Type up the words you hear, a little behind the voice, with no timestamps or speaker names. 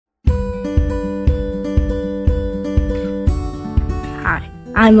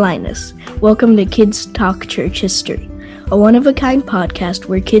I'm Linus. Welcome to Kids Talk Church History, a one-of-a-kind podcast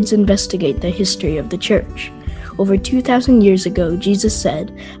where kids investigate the history of the church. Over 2,000 years ago, Jesus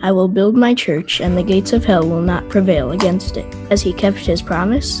said, "I will build my church, and the gates of hell will not prevail against it." Has he kept his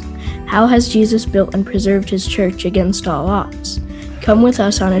promise? How has Jesus built and preserved his church against all odds? Come with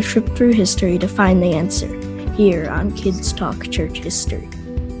us on a trip through history to find the answer, here on Kids Talk Church History.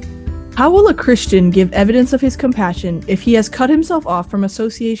 How will a Christian give evidence of his compassion if he has cut himself off from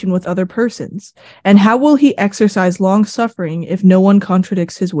association with other persons? And how will he exercise long-suffering if no one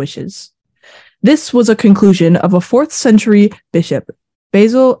contradicts his wishes? This was a conclusion of a 4th century bishop,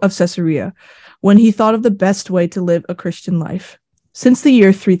 Basil of Caesarea, when he thought of the best way to live a Christian life. Since the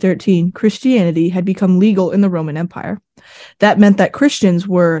year 313, Christianity had become legal in the Roman Empire. That meant that Christians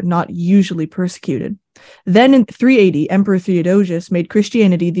were not usually persecuted. Then in 380, Emperor Theodosius made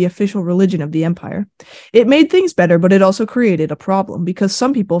Christianity the official religion of the empire. It made things better, but it also created a problem because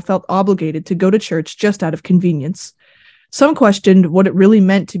some people felt obligated to go to church just out of convenience. Some questioned what it really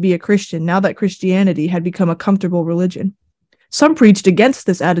meant to be a Christian now that Christianity had become a comfortable religion. Some preached against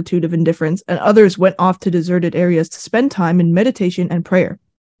this attitude of indifference, and others went off to deserted areas to spend time in meditation and prayer.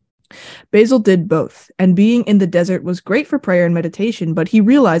 Basil did both, and being in the desert was great for prayer and meditation, but he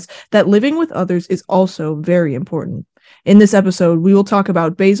realized that living with others is also very important. In this episode, we will talk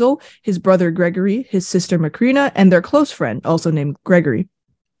about Basil, his brother Gregory, his sister Macrina, and their close friend, also named Gregory.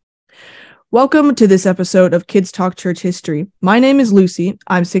 Welcome to this episode of Kids Talk Church History. My name is Lucy,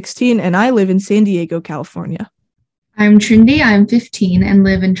 I'm 16, and I live in San Diego, California. I'm Trinity, I'm 15, and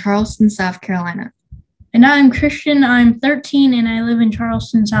live in Charleston, South Carolina. And I'm Christian, I'm 13, and I live in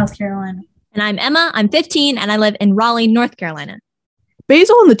Charleston, South Carolina. And I'm Emma, I'm 15, and I live in Raleigh, North Carolina.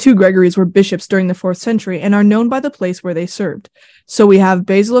 Basil and the two Gregorys were bishops during the 4th century and are known by the place where they served. So we have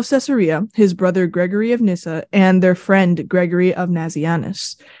Basil of Caesarea, his brother Gregory of Nyssa, and their friend Gregory of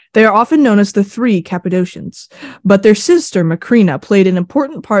Nazianzus. They are often known as the 3 Cappadocians, but their sister Macrina played an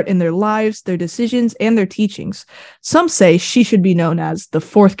important part in their lives, their decisions, and their teachings. Some say she should be known as the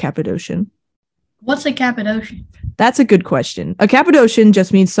 4th Cappadocian. What's a Cappadocian? That's a good question. A Cappadocian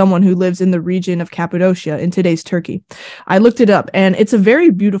just means someone who lives in the region of Cappadocia in today's Turkey. I looked it up, and it's a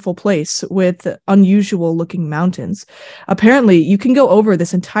very beautiful place with unusual looking mountains. Apparently, you can go over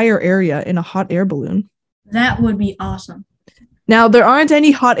this entire area in a hot air balloon. That would be awesome. Now, there aren't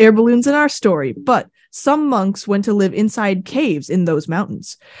any hot air balloons in our story, but some monks went to live inside caves in those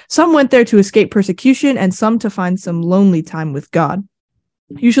mountains. Some went there to escape persecution, and some to find some lonely time with God.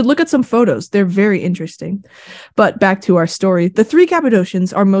 You should look at some photos. They're very interesting. But back to our story, the 3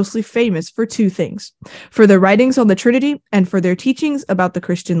 Cappadocians are mostly famous for 2 things: for their writings on the Trinity and for their teachings about the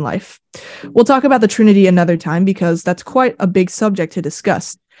Christian life. We'll talk about the Trinity another time because that's quite a big subject to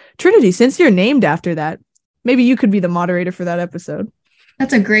discuss. Trinity, since you're named after that, maybe you could be the moderator for that episode.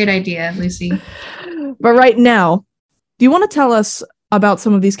 That's a great idea, Lucy. But right now, do you want to tell us about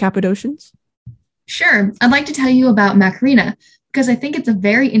some of these Cappadocians? Sure. I'd like to tell you about Macrina, because I think it's a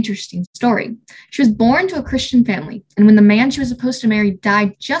very interesting story. She was born to a Christian family, and when the man she was supposed to marry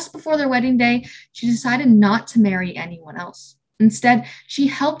died just before their wedding day, she decided not to marry anyone else. Instead, she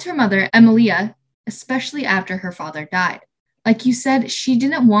helped her mother, Emilia, especially after her father died. Like you said, she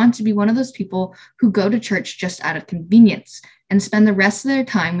didn't want to be one of those people who go to church just out of convenience and spend the rest of their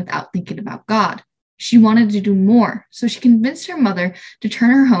time without thinking about God. She wanted to do more, so she convinced her mother to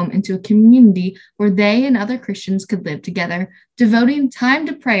turn her home into a community where they and other Christians could live together, devoting time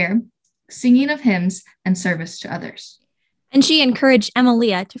to prayer, singing of hymns, and service to others. And she encouraged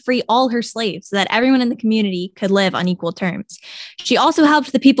Emilia to free all her slaves so that everyone in the community could live on equal terms. She also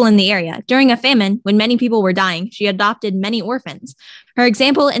helped the people in the area. During a famine, when many people were dying, she adopted many orphans. Her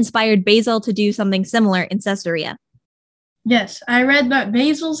example inspired Basil to do something similar in Caesarea. Yes, I read that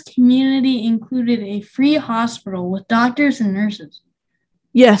Basil's community included a free hospital with doctors and nurses.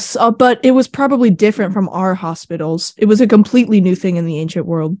 Yes, but it was probably different from our hospitals. It was a completely new thing in the ancient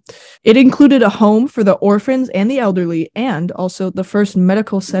world. It included a home for the orphans and the elderly, and also the first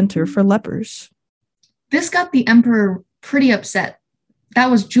medical center for lepers. This got the emperor pretty upset. That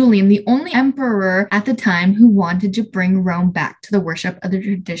was Julian, the only emperor at the time who wanted to bring Rome back to the worship of the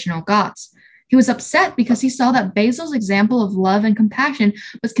traditional gods. He was upset because he saw that Basil's example of love and compassion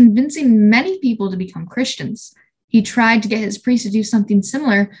was convincing many people to become Christians. He tried to get his priest to do something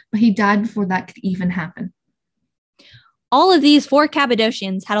similar, but he died before that could even happen. All of these 4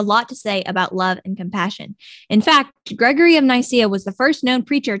 Cappadocians had a lot to say about love and compassion. In fact, Gregory of Nyssa was the first known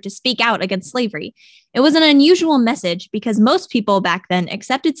preacher to speak out against slavery. It was an unusual message because most people back then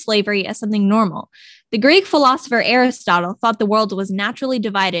accepted slavery as something normal. The Greek philosopher Aristotle thought the world was naturally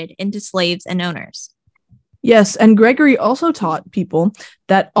divided into slaves and owners. Yes, and Gregory also taught people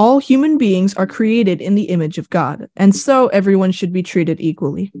that all human beings are created in the image of God, and so everyone should be treated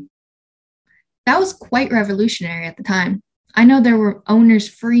equally. That was quite revolutionary at the time. I know there were owners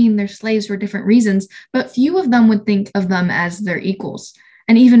freeing their slaves for different reasons, but few of them would think of them as their equals.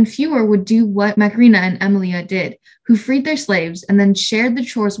 And even fewer would do what Macrina and Emilia did, who freed their slaves and then shared the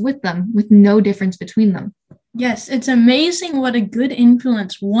chores with them with no difference between them. Yes, it's amazing what a good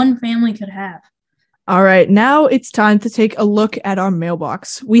influence one family could have. All right, now it's time to take a look at our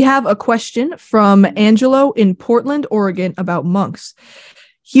mailbox. We have a question from Angelo in Portland, Oregon about monks.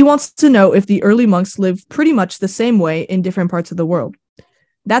 He wants to know if the early monks lived pretty much the same way in different parts of the world.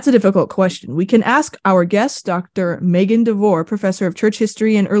 That's a difficult question. We can ask our guest, Dr. Megan DeVore, professor of church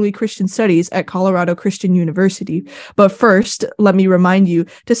history and early Christian studies at Colorado Christian University. But first, let me remind you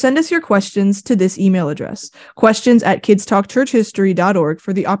to send us your questions to this email address, questions@kidstalkchurchhistory.org,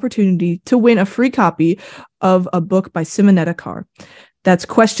 for the opportunity to win a free copy of a book by Simonetta Carr. That's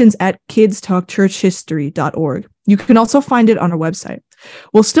questions@kidstalkchurchhistory.org. You can also find it on our website.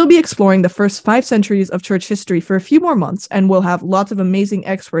 We'll still be exploring the first 5 centuries of church history for a few more months, and we'll have lots of amazing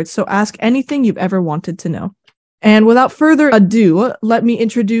experts, so ask anything you've ever wanted to know. And without further ado, let me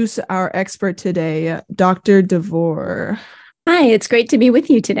introduce our expert today, Dr. DeVore. Hi, it's great to be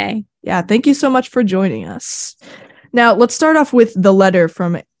with you today. Yeah, thank you so much for joining us. Now, let's start off with the letter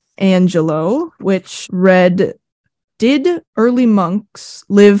from Angelo, which read, did early monks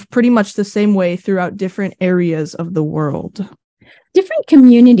live pretty much the same way throughout different areas of the world? Different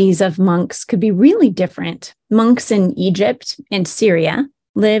communities of monks could be really different. Monks in Egypt and Syria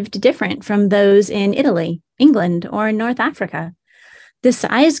lived different from those in Italy, England, or North Africa. The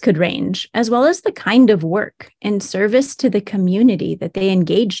size could range, as well as the kind of work and service to the community that they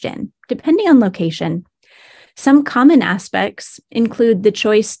engaged in, depending on location. Some common aspects include the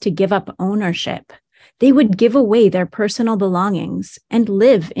choice to give up ownership. They would give away their personal belongings and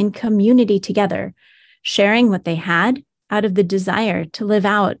live in community together, sharing what they had out of the desire to live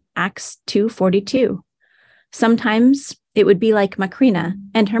out Acts 2:42. Sometimes it would be like Macrina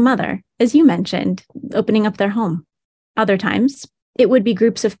and her mother, as you mentioned, opening up their home. Other times, it would be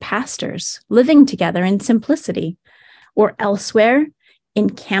groups of pastors living together in simplicity, or elsewhere,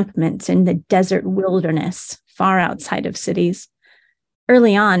 encampments in the desert wilderness far outside of cities.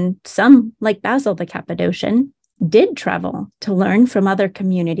 Early on, some, like Basil the Cappadocian, did travel to learn from other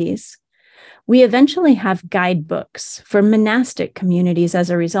communities. We eventually have guidebooks for monastic communities as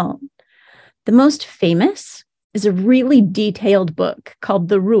a result. The most famous is a really detailed book called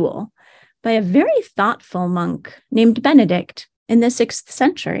The Rule by a very thoughtful monk named Benedict in the 6th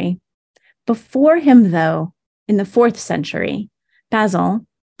century. Before him, though, in the 4th century, Basil,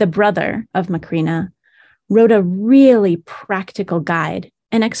 the brother of Macrina, wrote a really practical guide,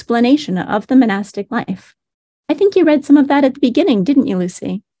 an explanation of the monastic life. I think you read some of that at the beginning, didn't you,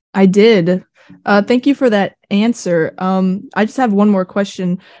 Lucy? I did. Thank you for that answer. I just have one more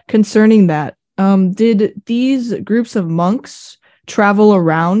question concerning that. Did these groups of monks travel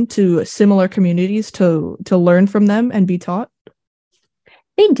around to similar communities to learn from them and be taught?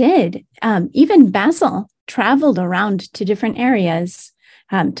 They did. Even Basil traveled around to different areas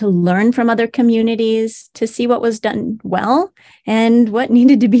to learn from other communities, to see what was done well and what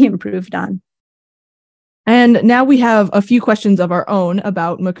needed to be improved on. And now we have a few questions of our own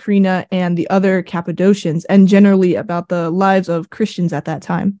about Macrina and the other Cappadocians, and generally about the lives of Christians at that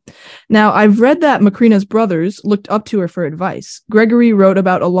time. Now, I've read that Macrina's brothers looked up to her for advice. Gregory wrote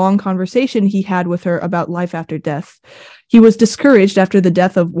about a long conversation he had with her about life after death. He was discouraged after the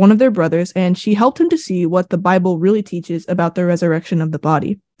death of one of their brothers, and she helped him to see what the Bible really teaches about the resurrection of the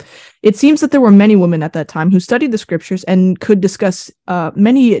body. It seems that there were many women at that time who studied the scriptures and could discuss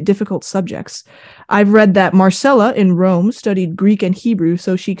many difficult subjects. I've read that Marcella in Rome studied Greek and Hebrew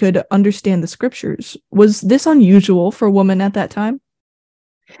so she could understand the scriptures. Was this unusual for women at that time?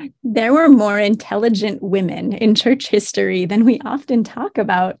 There were more intelligent women in church history than we often talk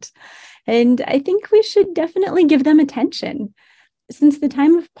about. And I think we should definitely give them attention. Since the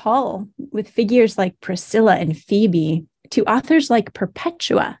time of Paul, with figures like Priscilla and Phoebe, to authors like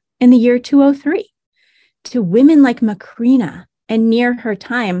Perpetua in the year 203, to women like Macrina, and near her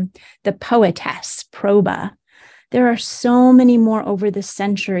time, the poetess Proba. There are so many more over the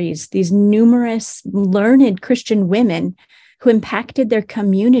centuries, these numerous learned Christian women who impacted their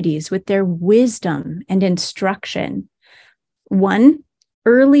communities with their wisdom and instruction. One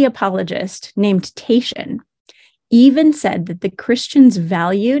early apologist named Tatian even said that the Christians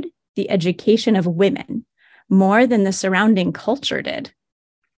valued the education of women more than the surrounding culture did.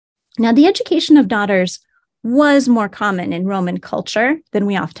 Now, the education of daughters was more common in Roman culture than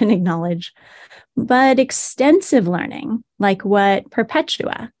we often acknowledge. But extensive learning, like what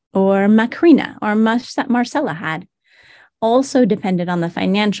Perpetua or Macrina or Marcella had, also depended on the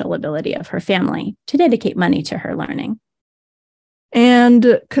financial ability of her family to dedicate money to her learning.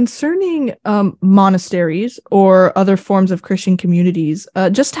 And concerning monasteries or other forms of Christian communities,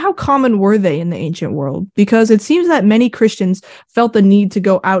 just how common were they in the ancient world? Because it seems that many Christians felt the need to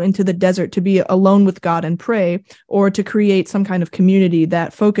go out into the desert to be alone with God and pray, or to create some kind of community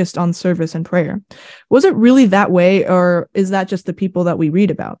that focused on service and prayer. Was it really that way, or is that just the people that we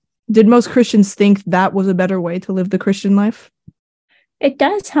read about? Did most Christians think that was a better way to live the Christian life? It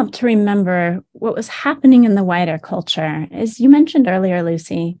does help to remember what was happening in the wider culture. As you mentioned earlier,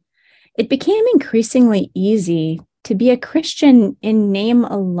 Lucy, it became increasingly easy to be a Christian in name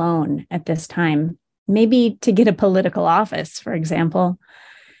alone at this time, maybe to get a political office, for example.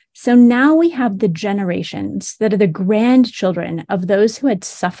 So now we have the generations that are the grandchildren of those who had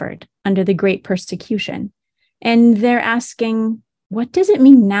suffered under the great persecution. And they're asking, what does it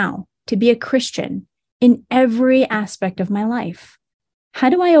mean now to be a Christian in every aspect of my life? How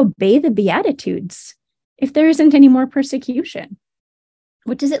do I obey the Beatitudes if there isn't any more persecution?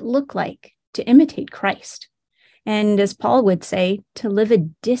 What does it look like to imitate Christ? And as Paul would say, to live a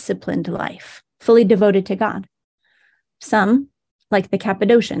disciplined life, fully devoted to God. Some, like the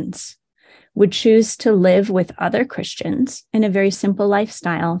Cappadocians, would choose to live with other Christians in a very simple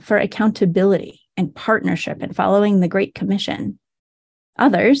lifestyle for accountability and partnership and following the Great Commission.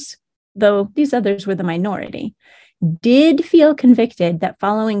 Others, though these others were the minority, did feel convicted that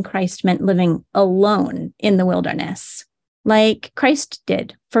following Christ meant living alone in the wilderness, like Christ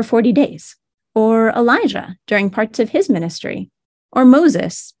did for 40 days, or Elijah during parts of his ministry, or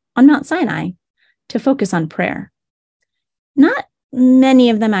Moses on Mount Sinai, to focus on prayer. Not many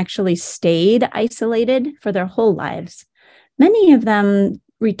of them actually stayed isolated for their whole lives. Many of them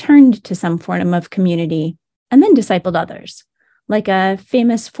returned to some form of community and then discipled others, like a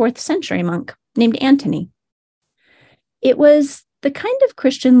famous 4th century monk named Antony. It was the kind of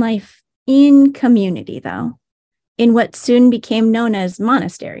Christian life in community, though, in what soon became known as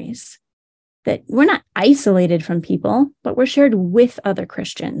monasteries, that we're not isolated from people, but we're shared with other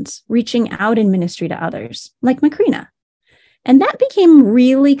Christians, reaching out in ministry to others, like Macrina. And that became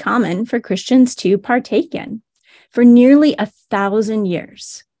really common for Christians to partake in for nearly 1,000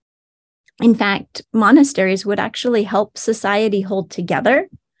 years. In fact, monasteries would actually help society hold together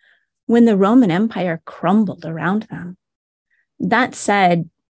when the Roman Empire crumbled around them. That said,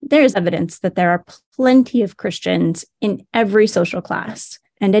 there's evidence that there are plenty of Christians in every social class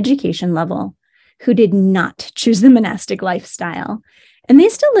and education level who did not choose the monastic lifestyle, and they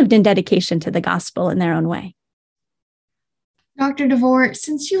still lived in dedication to the gospel in their own way. Dr. DeVore,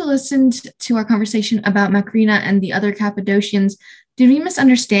 since you listened to our conversation about Macrina and the other Cappadocians, did we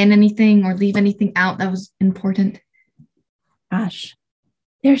misunderstand anything or leave anything out that was important? Gosh,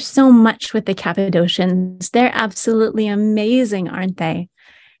 there's so much with the Cappadocians. They're absolutely amazing, aren't they?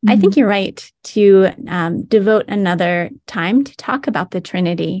 Mm-hmm. I think you're right to devote another time to talk about the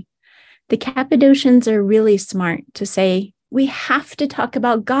Trinity. The Cappadocians are really smart to say, we have to talk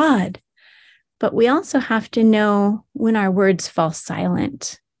about God, but we also have to know when our words fall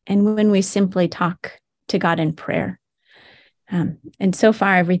silent and when we simply talk to God in prayer. And so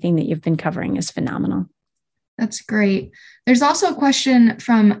far, everything that you've been covering is phenomenal. That's great. There's also a question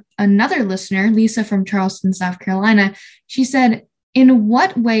from another listener, Lisa from Charleston, South Carolina. She said, in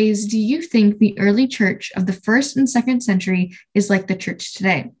what ways do you think the early church of the 1st and 2nd century is like the church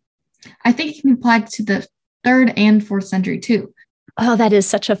today? I think it can apply to the 3rd and 4th century too. Oh, that is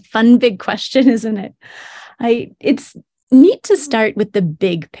such a fun, big question, isn't it? It's neat to start with the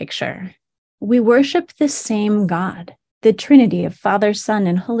big picture. We worship the same God, the Trinity of Father, Son,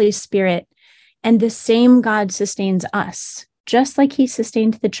 and Holy Spirit, and the same God sustains us, just like he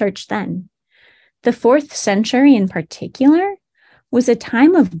sustained the church then. The 4th century in particular was a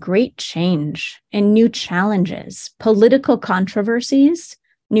time of great change and new challenges, political controversies,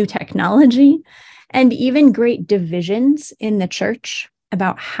 new technology, and even great divisions in the church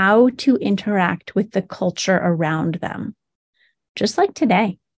about how to interact with the culture around them. Just like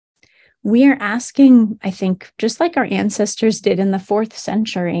today, we are asking, I think, just like our ancestors did in the 4th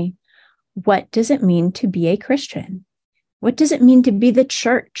century, what does it mean to be a Christian? What does it mean to be the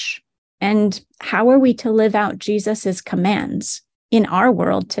church? And how are we to live out Jesus's commands in our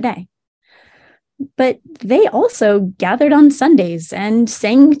world today? But they also gathered on Sundays and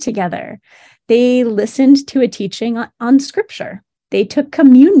sang together. They listened to a teaching on scripture. They took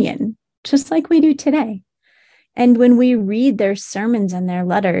communion, just like we do today. And when we read their sermons and their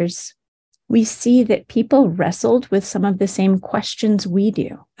letters, we see that people wrestled with some of the same questions we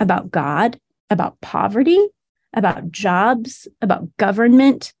do about God, about poverty, about jobs, about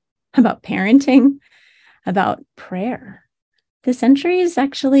government, about parenting, about prayer. The centuries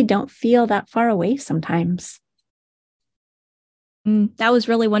actually don't feel that far away sometimes. That was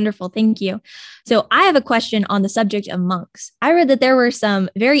really wonderful. Thank you. So I have a question on the subject of monks. I read that there were some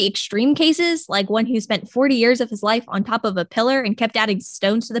very extreme cases, like one who spent 40 years of his life on top of a pillar and kept adding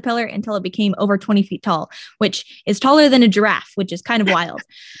stones to the pillar until it became over 20 feet tall, which is taller than a giraffe, which is kind of wild.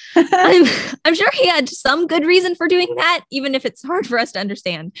 I'm sure he had some good reason for doing that, even if it's hard for us to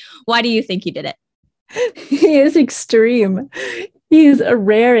understand. Why do you think he did it? He is extreme. He is a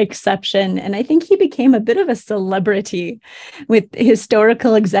rare exception. And I think he became a bit of a celebrity with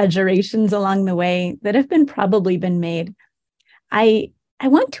historical exaggerations along the way that have probably been made. I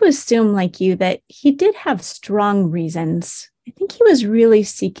want to assume, like you, that he did have strong reasons. I think he was really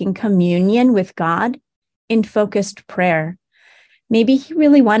seeking communion with God in focused prayer. Maybe he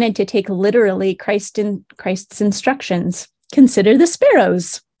really wanted to take literally Christ's instructions. Consider the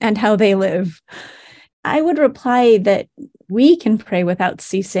sparrows and how they live. I would reply that we can pray without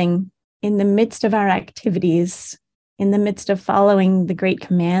ceasing in the midst of our activities, in the midst of following the great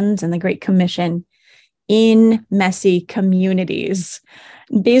commands and the Great Commission in messy communities.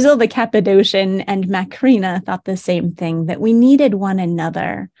 Basil the Cappadocian and Macrina thought the same thing, that we needed one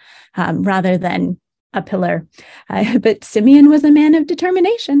another rather than a pillar. But Simeon was a man of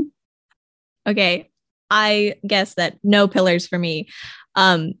determination. Okay, I guess that no pillars for me.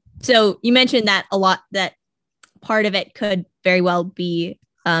 So you mentioned that that part of it could very well be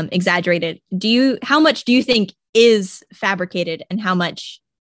exaggerated. How much do you think is fabricated and how much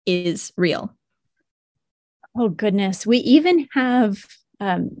is real? Oh, goodness. We even have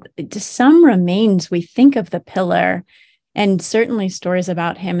some remains. We think of the pillar and certainly stories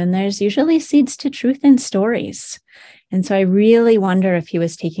about him. And there's usually seeds to truth in stories. And so I really wonder if he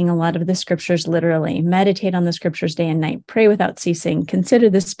was taking a lot of the scriptures literally. Meditate on the scriptures day and night, pray without ceasing, consider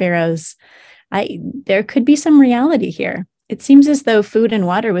the sparrows. There could be some reality here. It seems as though food and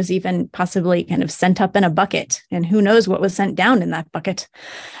water was even possibly kind of sent up in a bucket, and who knows what was sent down in that bucket.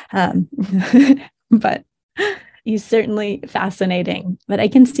 But he's certainly fascinating. But I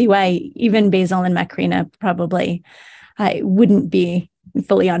can see why even Basil and Macrina probably wouldn't be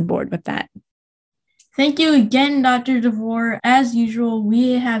fully on board with that. Thank you again, Dr. DeVore. As usual,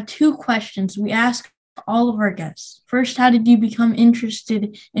 we have two questions we ask all of our guests. First, how did you become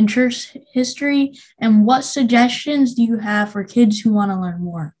interested in church history? And what suggestions do you have for kids who want to learn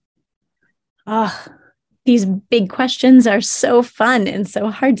more? These big questions are so fun and so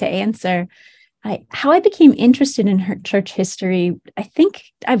hard to answer. How I became interested in church history, I think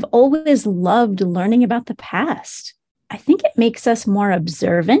I've always loved learning about the past. I think it makes us more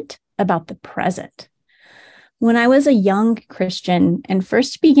observant about the present. When I was a young Christian and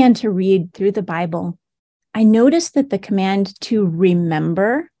first began to read through the Bible, I noticed that the command to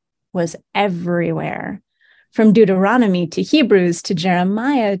remember was everywhere. From Deuteronomy to Hebrews to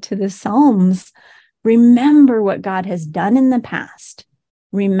Jeremiah to the Psalms, remember what God has done in the past.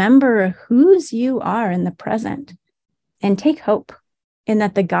 Remember whose you are in the present, and take hope in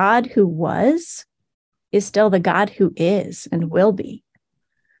that the God who was is still the God who is and will be.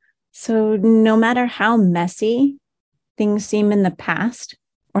 So no matter how messy things seem in the past,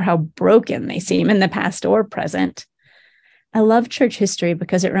 or how broken they seem in the past or present, I love church history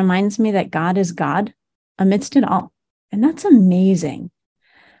because it reminds me that God is God amidst it all. And that's amazing.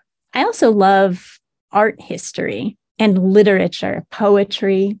 I also love art history and literature,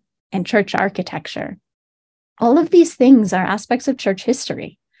 poetry, and church architecture. All of these things are aspects of church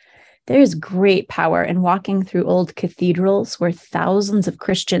history. There is great power in walking through old cathedrals where thousands of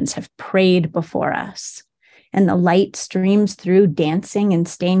Christians have prayed before us, and the light streams through dancing and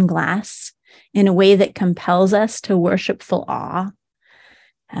stained glass in a way that compels us to worshipful awe,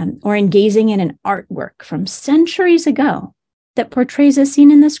 or in gazing in an artwork from centuries ago that portrays a scene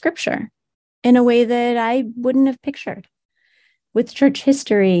in the scripture in a way that I wouldn't have pictured. With church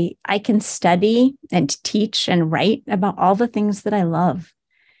history, I can study and teach and write about all the things that I love,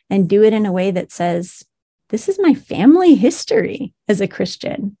 and do it in a way that says, this is my family history as a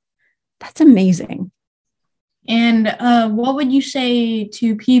Christian. That's amazing. And what would you say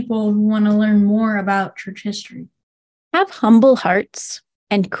to people who want to learn more about church history? Have humble hearts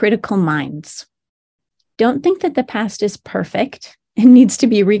and critical minds. Don't think that the past is perfect and needs to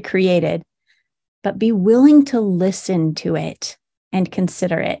be recreated, but be willing to listen to it and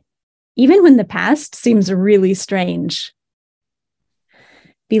consider it, even when the past seems really strange.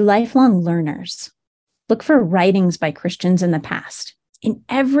 Be lifelong learners. Look for writings by Christians in the past. in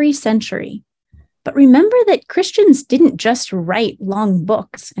every century. But remember that Christians didn't just write long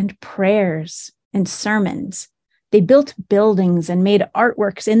books and prayers and sermons. They built buildings and made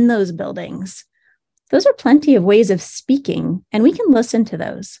artworks in those buildings. Those are plenty of ways of speaking, and we can listen to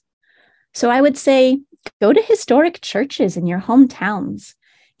those. So I would say, go to historic churches in your hometowns.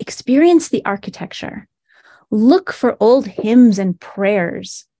 Experience the architecture. Look for old hymns and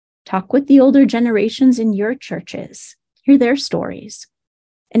prayers. Talk with the older generations in your churches. Hear their stories.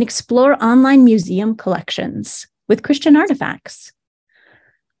 And explore online museum collections with Christian artifacts.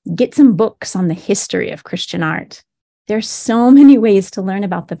 Get some books on the history of Christian art. There's so many ways to learn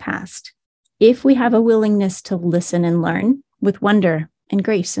about the past if we have a willingness to listen and learn with wonder and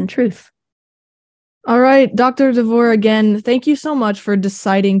grace and truth. All right, Dr. DeVore, again, thank you so much for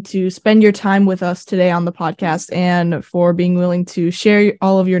deciding to spend your time with us today on the podcast and for being willing to share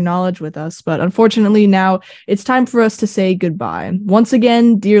all of your knowledge with us. But unfortunately, now it's time for us to say goodbye. Once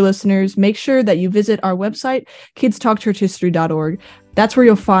again, dear listeners, make sure that you visit our website, kidstalkchurchhistory.org. That's where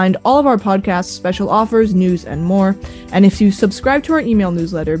you'll find all of our podcasts, special offers, news, and more. And if you subscribe to our email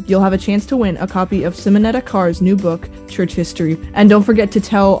newsletter, you'll have a chance to win a copy of Simonetta Carr's new book, Church History. And don't forget to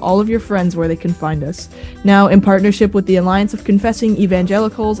tell all of your friends where they can find us. Now, in partnership with the Alliance of Confessing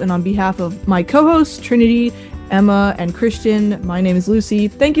Evangelicals and on behalf of my co-hosts, Trinity, Emma, and Christian, my name is Lucy.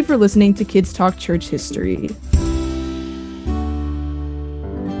 Thank you for listening to Kids Talk Church History.